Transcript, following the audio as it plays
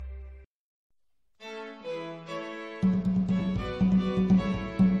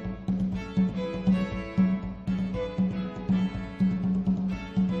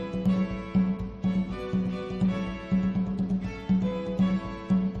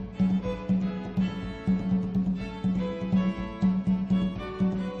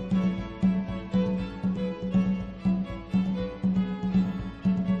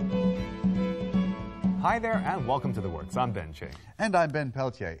Hi there and welcome to The Works. I'm Ben Ching. And I'm Ben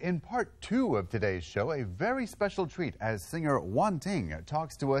Peltier. In part 2 of today's show, a very special treat as singer Wan Ting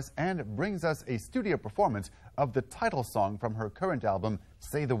talks to us and brings us a studio performance of the title song from her current album,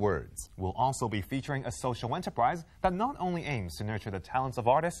 Say the Words. We'll also be featuring a social enterprise that not only aims to nurture the talents of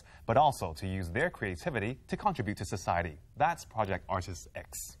artists, but also to use their creativity to contribute to society. That's Project Artist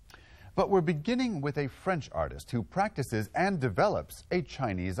X. But we're beginning with a French artist who practices and develops a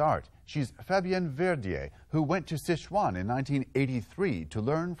Chinese art. She's Fabienne Verdier, who went to Sichuan in 1983 to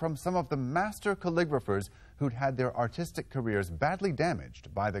learn from some of the master calligraphers who'd had their artistic careers badly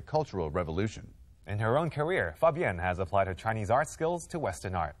damaged by the Cultural Revolution. In her own career, Fabienne has applied her Chinese art skills to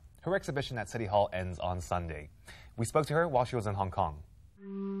Western art. Her exhibition at City Hall ends on Sunday. We spoke to her while she was in Hong Kong.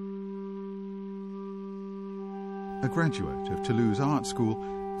 A graduate of Toulouse Art School,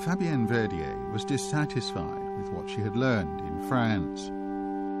 Fabienne Verdier was dissatisfied with what she had learned in France.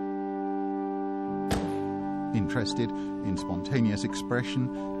 Interested in spontaneous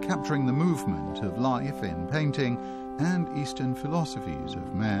expression, capturing the movement of life in painting, and Eastern philosophies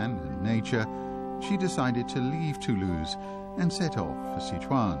of man and nature, she decided to leave Toulouse and set off for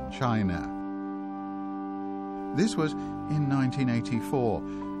Sichuan, China. This was in 1984,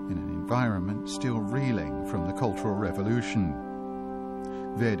 in an environment still reeling from the Cultural Revolution.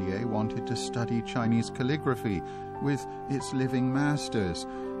 Verdier wanted to study Chinese calligraphy with its living masters,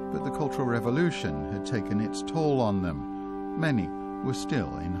 but the Cultural Revolution had taken its toll on them. Many were still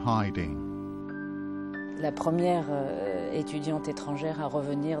in hiding. La première étudiante étrangère à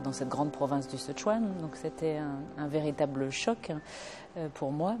revenir dans cette grande province du Sichuan, donc c'était un véritable choc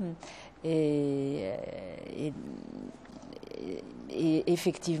pour moi. Et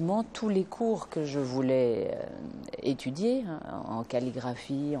effectivement, tous les cours que je voulais étudier, en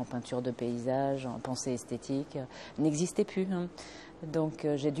calligraphie, en peinture de paysage, en pensée esthétique, n'existaient plus. Donc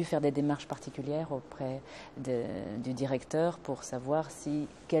j'ai dû faire des démarches particulières auprès du directeur pour savoir si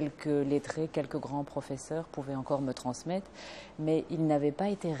quelques lettrés, quelques grands professeurs pouvaient encore me transmettre, mais ils n'avaient pas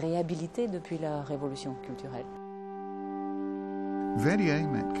été réhabilités depuis la révolution culturelle. Verdier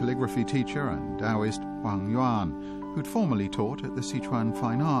met calligraphy teacher and Taoist Wang Yuan, who'd formerly taught at the Sichuan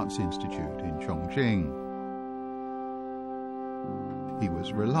Fine Arts Institute in Chongqing. He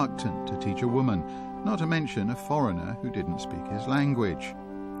was reluctant to teach a woman, not to mention a foreigner who didn't speak his language.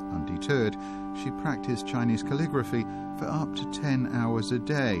 Undeterred, she practiced Chinese calligraphy for up to 10 hours a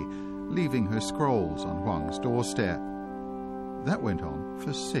day, leaving her scrolls on Huang's doorstep. That went on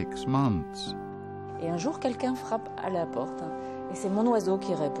for 6 months. Et un jour, quelqu'un frappe à la porte, et c'est mon oiseau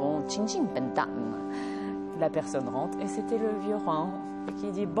qui répond « Ching ching pentam ». La personne rentre, et c'était le vieux Huang, et qui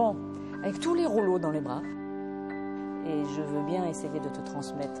dit « Bon, avec tous les rouleaux dans les bras, et je veux bien essayer de te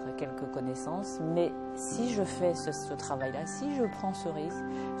transmettre quelques connaissances, mais si je fais ce travail-là, si je prends ce risque,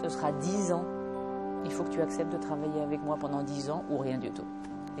 ce sera 10 ans. Il faut que tu acceptes de travailler avec moi pendant 10 ans ou rien du tout. »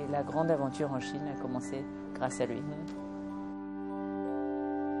 Et la grande aventure en Chine a commencé grâce à lui.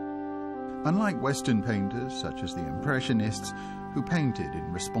 Unlike Western painters such as the Impressionists, who painted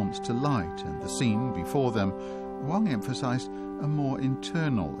in response to light and the scene before them, Wang emphasized a more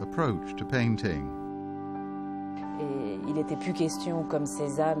internal approach to painting. Et il n'était plus question, comme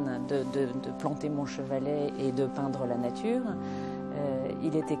Cézanne, de planter mon chevalet et de peindre la nature.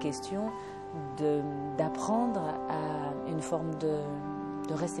 Il était question d'apprendre à une forme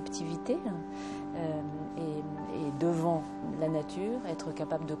de réceptivité et devant la nature, être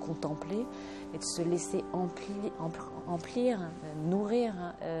capable de contempler et de se laisser emplir, nourrir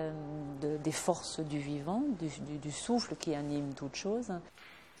des forces du vivant, du souffle qui anime toute chose.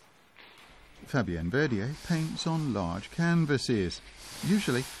 Fabienne Verdier paints on large canvases,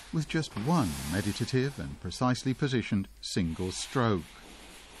 usually with just one meditative and precisely positioned single stroke.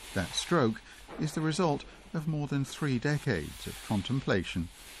 That stroke is the result of more than 3 decades of contemplation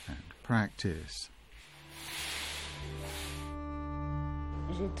and practice.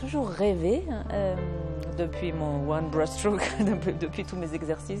 J'ai toujours rêvé, depuis mon one brushstroke, depuis tous mes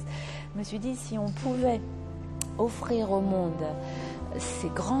exercices, je me suis dit si on pouvait offrir au monde ces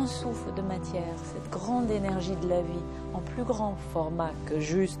grands souffles de matière, cette grande énergie de la vie, en plus grand format que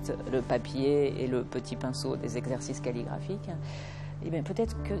juste le papier et le petit pinceau des exercices calligraphiques, eh bien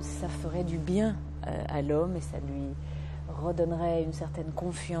peut-être que ça ferait du bien à l'homme et ça lui redonnerait une certaine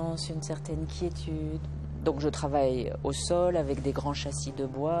confiance, une certaine quiétude. Donc je travaille au sol avec des grands châssis de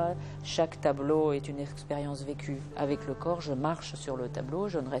bois. Chaque tableau est une expérience vécue avec le corps. Je marche sur le tableau,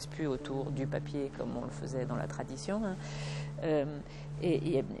 je ne reste plus autour du papier comme on le faisait dans la tradition.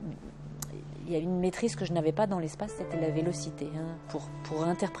 Et il y a une maîtrise que je n'avais pas dans l'espace, c'était la vélocité, pour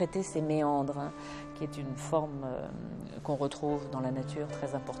interpréter ces méandres, qui est une forme qu'on retrouve dans la nature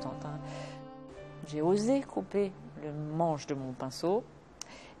très importante. j'ai osé couper le manche de mon pinceau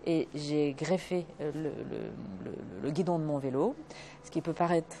et j'ai greffé le guidon de mon vélo, ce qui peut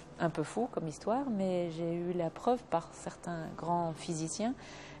paraître un peu fou comme histoire, mais j'ai eu la preuve par certains grands physiciens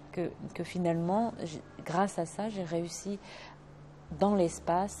que finalement, grâce à ça, j'ai réussi dans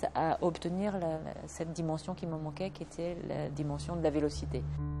l'espace à obtenir cette dimension qui me manquait, qui était la dimension de la vélocité.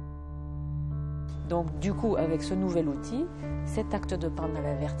 Donc du coup, avec ce nouvel outil, cet acte de peindre à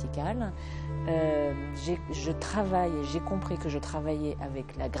la verticale, j'ai compris que je travaillais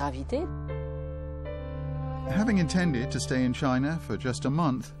avec la gravité. Having intended to stay in China for just a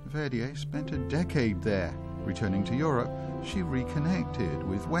month, Verdier spent a decade there. Returning to Europe, she reconnected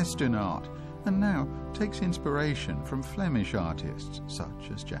with Western art and now takes inspiration from Flemish artists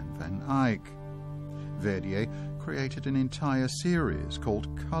such as Jan van Eyck. Verdier created an entire series called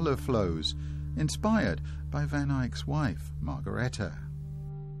Colour Flows, inspired by Van Eyck's wife, Margareta.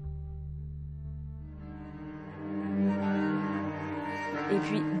 Et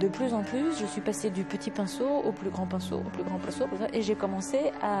puis, de plus en plus, je suis passée du petit pinceau au plus grand pinceau, au plus grand pinceau, et j'ai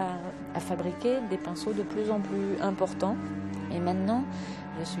commencé à fabriquer des pinceaux de plus en plus importants. Et maintenant,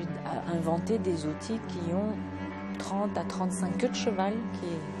 je suis à inventer des outils qui ont 30 à 35 queues de cheval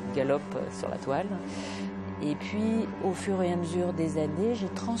qui galopent sur la toile. Et puis, au fur et à mesure des années, j'ai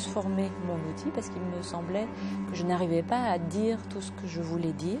transformé mon outil parce qu'il me semblait que je n'arrivais pas à dire tout ce que je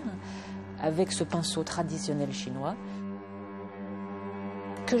voulais dire avec ce pinceau traditionnel chinois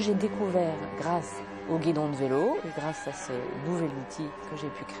que j'ai découvert grâce au guidon de vélo et grâce à ce nouvel outil que j'ai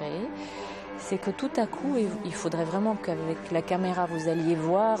pu créer. C'est que tout à coup, et il faudrait vraiment qu'avec la caméra vous alliez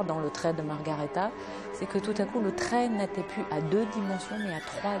voir dans le trait de Margareta, c'est que tout à coup le trait n'était plus à 2 dimensions mais à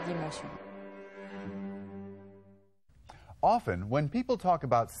 3 dimensions. Often, when people talk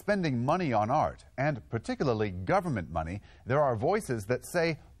about spending money on art, and particularly government money, there are voices that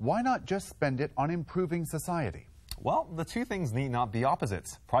say, why not just spend it on improving society? Well, the two things need not be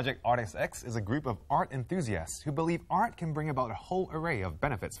opposites. Project Artist X is a group of art enthusiasts who believe art can bring about a whole array of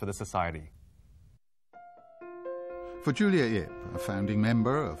benefits for the society. For Julia Ip, a founding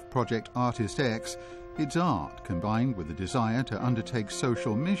member of Project Artist X, it's art combined with the desire to undertake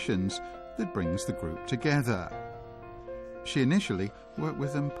social missions that brings the group together. She initially worked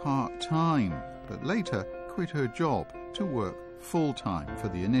with them part-time, but later quit her job to work full-time for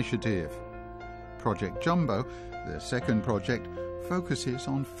the initiative. Project Jumbo, their second project, focuses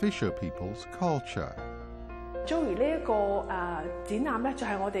on fisher people's culture. Joey 呢一個展覽咧，就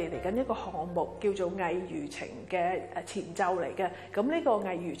係我哋嚟緊一個項目，叫做藝漁情嘅前奏嚟嘅。咁呢個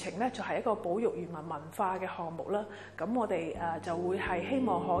藝漁情咧，就係一個保育漁民文化嘅項目啦。咁我哋就會係希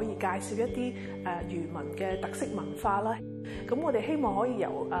望可以介紹一啲漁民嘅特色文化啦。咁我哋希望可以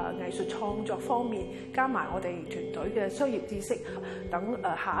由藝術創作方面加埋我哋團隊嘅商業知識，等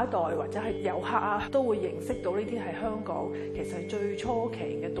下一代或者係遊客都會認識到呢啲係香港其實係最初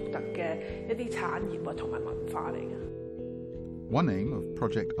期嘅獨特嘅一啲產業同埋文化嚟嘅。One aim of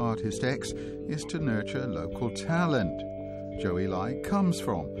Project Artist X is to nurture local talent. Joey Lai comes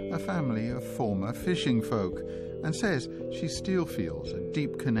from a family of former fishing folk and says she still feels a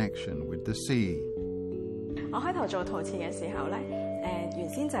deep connection with the sea. 我開頭做陶瓷嘅時候咧，原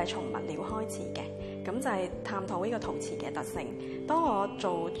先就係從物料開始嘅，咁就係探討呢個陶瓷嘅特性。當我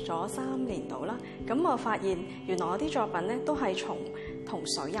做咗3年度啦，咁我發現原來我啲作品咧都係同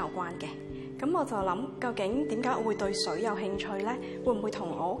水有關嘅。咁我就諗，究竟點解我會對水有興趣咧？會唔會同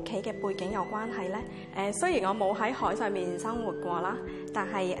我屋企嘅背景有關係咧？雖然我冇喺海上面生活過啦，但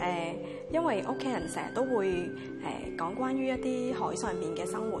係因為屋企人成日都會講關於一啲海上面嘅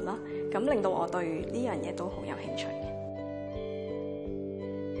生活啦，咁令到我對呢樣嘢都好有興趣嘅。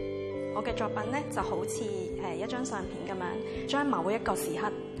我嘅作品咧就好似一張相片咁樣，將某一個時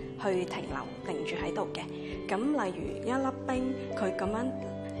刻去停住喺度嘅。咁例如一粒冰，佢咁樣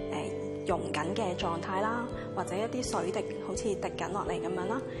溶緊嘅狀態啦，或者一啲水滴好似滴緊落嚟咁樣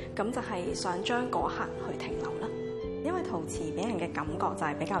啦，咁就係想將嗰刻去停留啦。因為陶瓷俾人嘅感覺就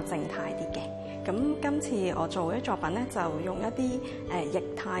係比較靜態啲嘅，咁今次我做嘅作品咧就用一啲液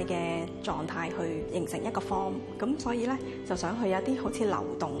態嘅狀態去形成一個 form， 咁所以咧就想去一啲好似流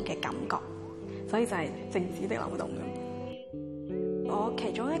動嘅感覺，所以就係靜止的流動咁。我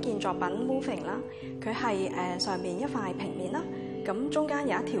其中一件作品 Moving 啦，佢係上面一塊平面啦。咁中間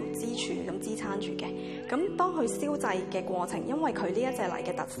有一條支柱咁支撐住嘅，咁當佢燒製嘅過程，因為佢呢一隻泥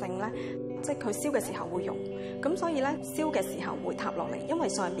嘅特性咧，即係佢燒嘅時候會溶，咁所以咧燒嘅時候會塌落嚟，因為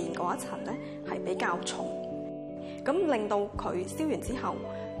上邊嗰一層咧係比較重，咁令到佢燒完之後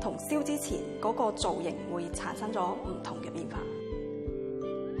同燒之前嗰個造型會產生咗唔同嘅變化。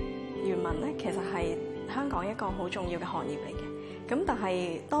漁民咧其實係香港一個好重要嘅行業嚟嘅。咁但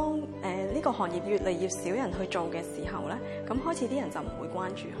係當呢個行業越嚟越少人去做嘅時候咧，咁開始啲人就唔會關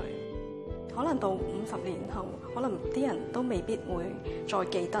注佢。可能到50年後，可能啲人都未必會再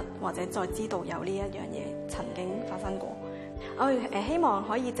記得或者再知道有呢一樣嘢曾經發生過。我希望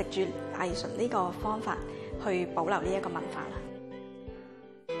可以藉住藝術呢個方法去保留呢一個文化啦。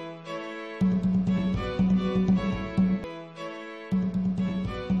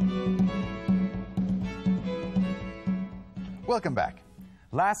Welcome back.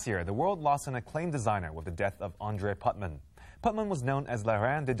 Last year, the world lost an acclaimed designer with the death of Andrée Putman. Putman was known as La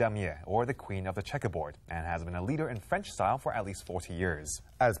Reine de Damier, or the Queen of the Checkerboard, and has been a leader in French style for at least 40 years.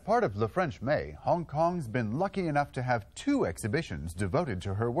 As part of Le French May, Hong Kong's been lucky enough to have 2 exhibitions devoted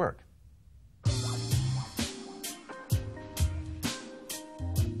to her work.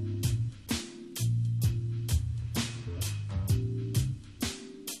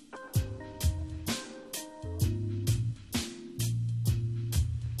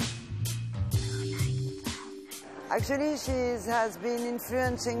 Actually, she has been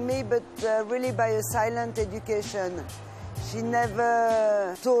influencing me, but really by a silent education. She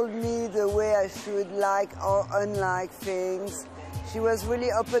never told me the way I should like or unlike things. She was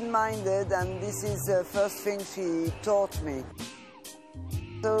really open-minded, and this is the first thing she taught me.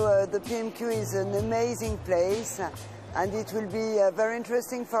 So the PMQ is an amazing place, and it will be very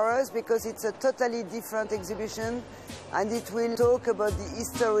interesting for us because it's a totally different exhibition, and it will talk about the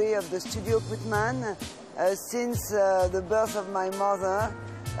history of the Studio Putman since the birth of my mother,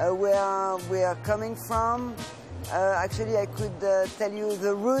 where we are coming from. Actually, I could tell you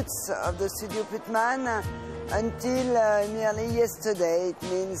the roots of the Studio Putman until nearly yesterday. It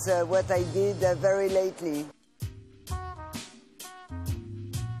means what I did very lately.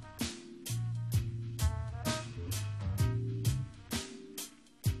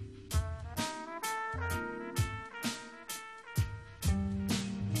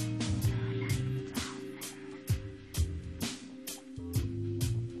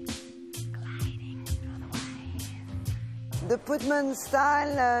 The Putman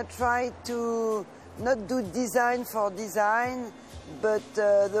style tried to not do design for design, but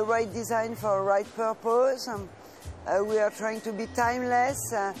the right design for the right purpose. We are trying to be timeless,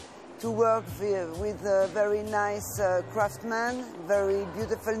 to work with very nice craftsmen, very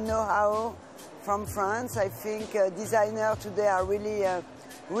beautiful know-how from France. I think designers today are really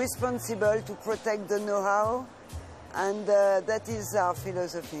responsible to protect the know-how, and that is our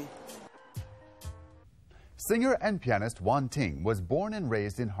philosophy. Singer and pianist Wan Ting was born and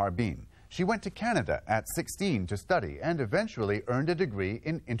raised in Harbin. She went to Canada at 16 to study and eventually earned a degree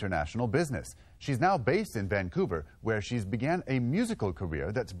in international business. She's now based in Vancouver, where she's began a musical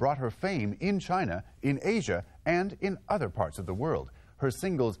career that's brought her fame in China, in Asia, and in other parts of the world. Her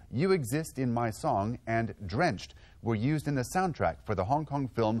singles You Exist in My Song and Drenched were used in the soundtrack for the Hong Kong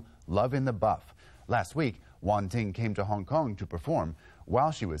film Love in the Buff. Last week, Wan Ting came to Hong Kong to perform.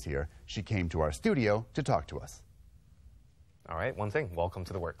 While she was here, she came to our studio to talk to us. All right, Wan Ting, welcome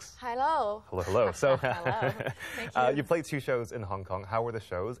to The Works. Hello. Hello, hello. So, Hello. Thank you. You played 2 shows in Hong Kong. How were the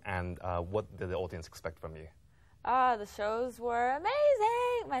shows, and what did the audience expect from you? The shows were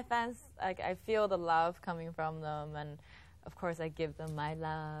amazing. My fans, I feel the love coming from them, and of course I give them my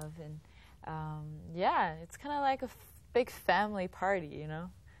love, and yeah, it's kind of like a big family party, you know.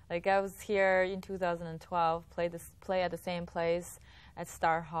 Like I was here in 2012, play at the same place at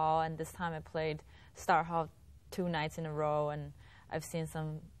Star Hall, and this time I played Star Hall 2 nights in a row, and I've seen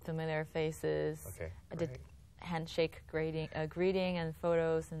some familiar faces. Okay, I did handshake greeting and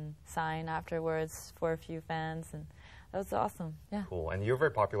photos and sign afterwards for a few fans, and that was awesome. Yeah. Cool. And you're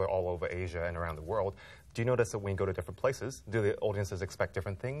very popular all over Asia and around the world. Do you notice that when you go to different places, do the audiences expect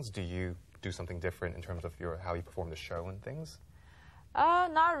different things? Do you do something different in terms of how you perform the show and things?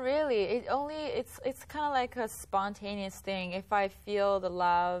 Not really. It's kind of like a spontaneous thing. If I feel the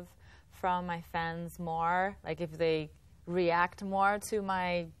love from my fans more, like if they react more to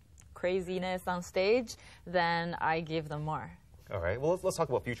my craziness on stage, then I give them more. All right. Well, let's talk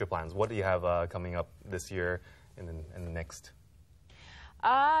about future plans. What do you have coming up this year and the next?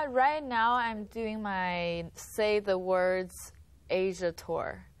 Right now, I'm doing my Say the Words Asia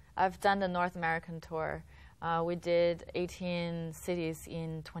tour. I've done the North American tour. We did 18 cities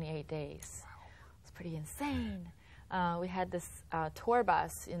in 28 days. Wow. It's pretty insane. We had this tour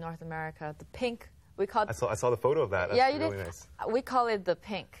bus in North America, the Pink. We called. I saw the photo of that. That's yeah, you really did. Nice. We call it the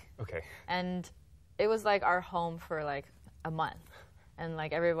Pink. Okay. And it was like our home for like a month. And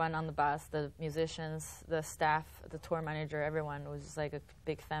like everyone on the bus, the musicians, the staff, the tour manager, everyone was just like a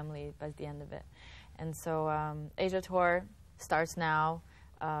big family by the end of it. And so Asia tour starts now.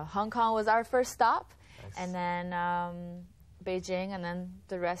 Hong Kong was our first stop. Nice. And then Beijing, and then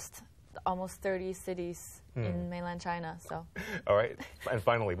the rest, almost 30 cities in mainland China. So. All right. And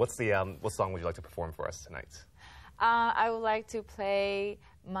finally, what song would you like to perform for us tonight? I would like to play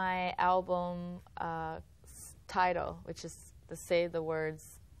my album title, which is the Say the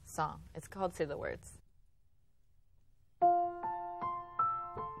Words song. It's called Say the Words.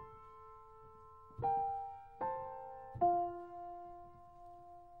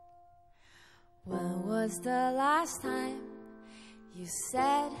 When was the last time you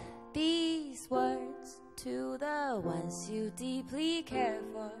said these words to the ones you deeply care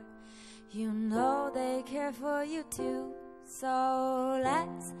for? You know they care for you too. So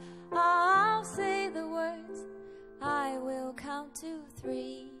let's all say the words. I will count to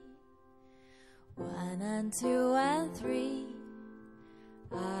 3. 1 and 2 and 3.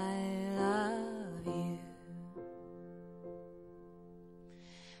 I love you.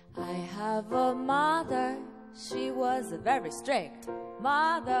 I have a mother. She was a very strict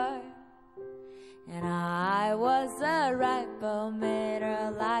mother. And I was a rebel, made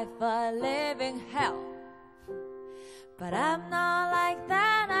her life a living hell. But I'm not like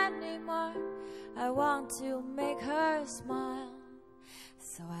that anymore. I want to make her smile.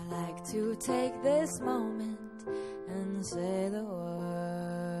 So I like to take this moment and say the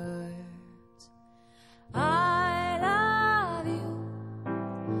words. I love you.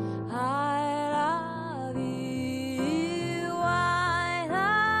 I love you. I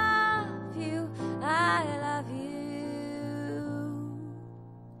love you. I love you.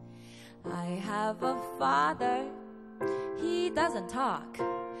 I have a father. He doesn't talk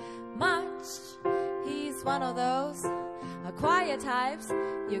much. He's one of those quiet types.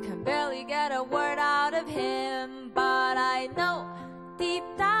 You can barely get a word out of him. But I know deep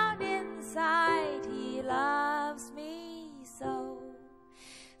down inside he loves me so.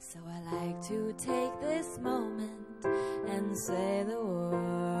 So I like to take this moment and say the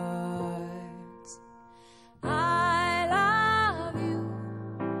words. I love you.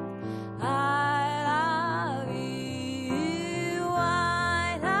 I love you.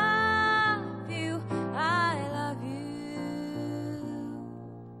 I love you. I love you.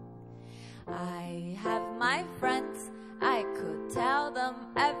 I have my friends. I could tell them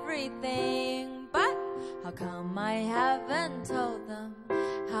everything. But how come I haven't told them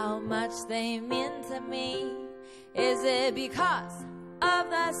how much they mean to me? Is it because of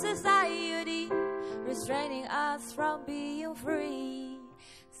the society restraining us from being free?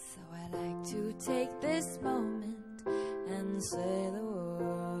 So I like to take this moment and say the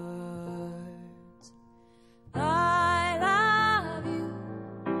words. I love you.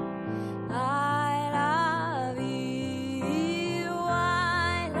 I love you.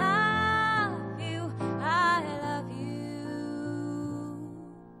 I love you. I love you.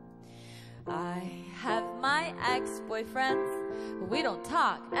 I have my ex-boyfriends. We don't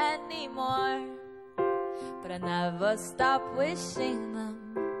talk anymore. But I never stop wishing them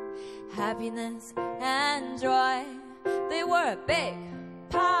happiness and joy. They were a big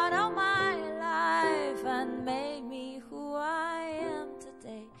part of my life and made me who I am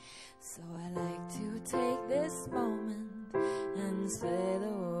today. So I like to take this moment and say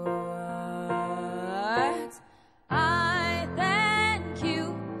the words. I thank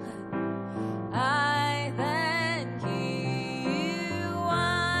you. I thank you.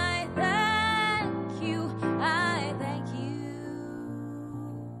 I thank you. I thank you.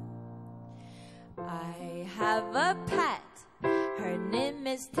 I have a pet. Her name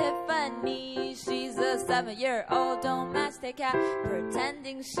is Tiffany. She's a 7-year-old domestic cat,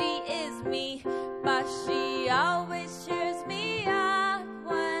 pretending she is me. But she always cheers me up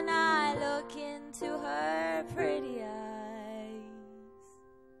when I look into her pretty eyes.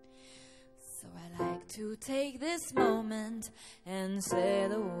 So I like to take this moment and say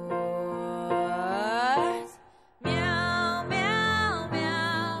the words. Meow, meow,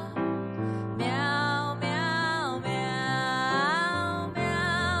 meow. Meow, meow, meow.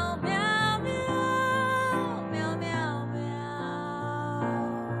 Meow, meow, meow. Meow, meow, meow.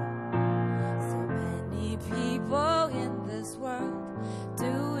 So many people in this world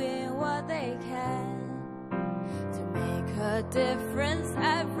doing what they can to make a difference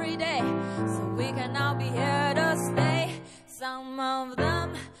every day. So we can all be here to stay. Some of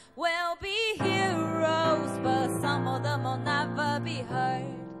them will be heroes, but some of them will never be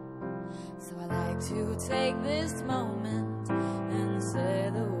heard. So I like to take this moment and say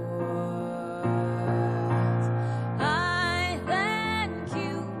the words. I thank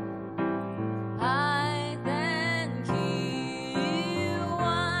you. I thank you.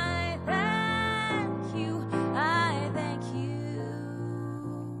 I thank you. I thank you.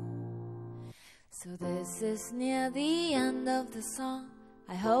 So this This is near the end of the song.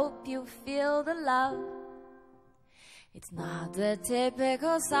 I hope you feel the love. It's not the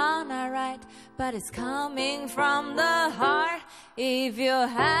typical song I write, but it's coming from the heart. If you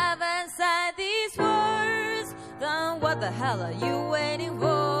haven't said these words, then what the hell are you waiting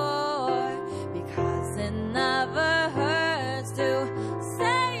for? Because it never hurts to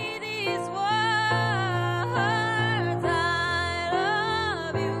say these words.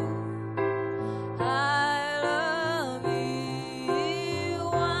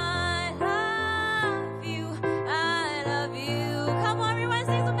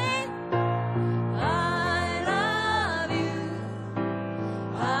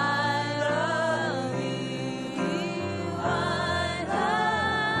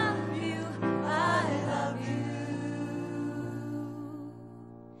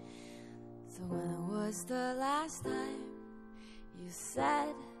 The last time you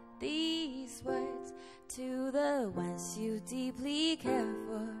said these words to the ones you deeply care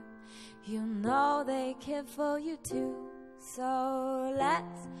for, you know they care for you too. So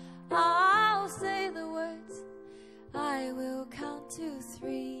let's all say the words. I will count to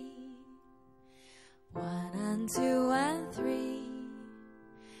 3. 1 and 2 and 3.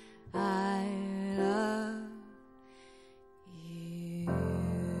 I love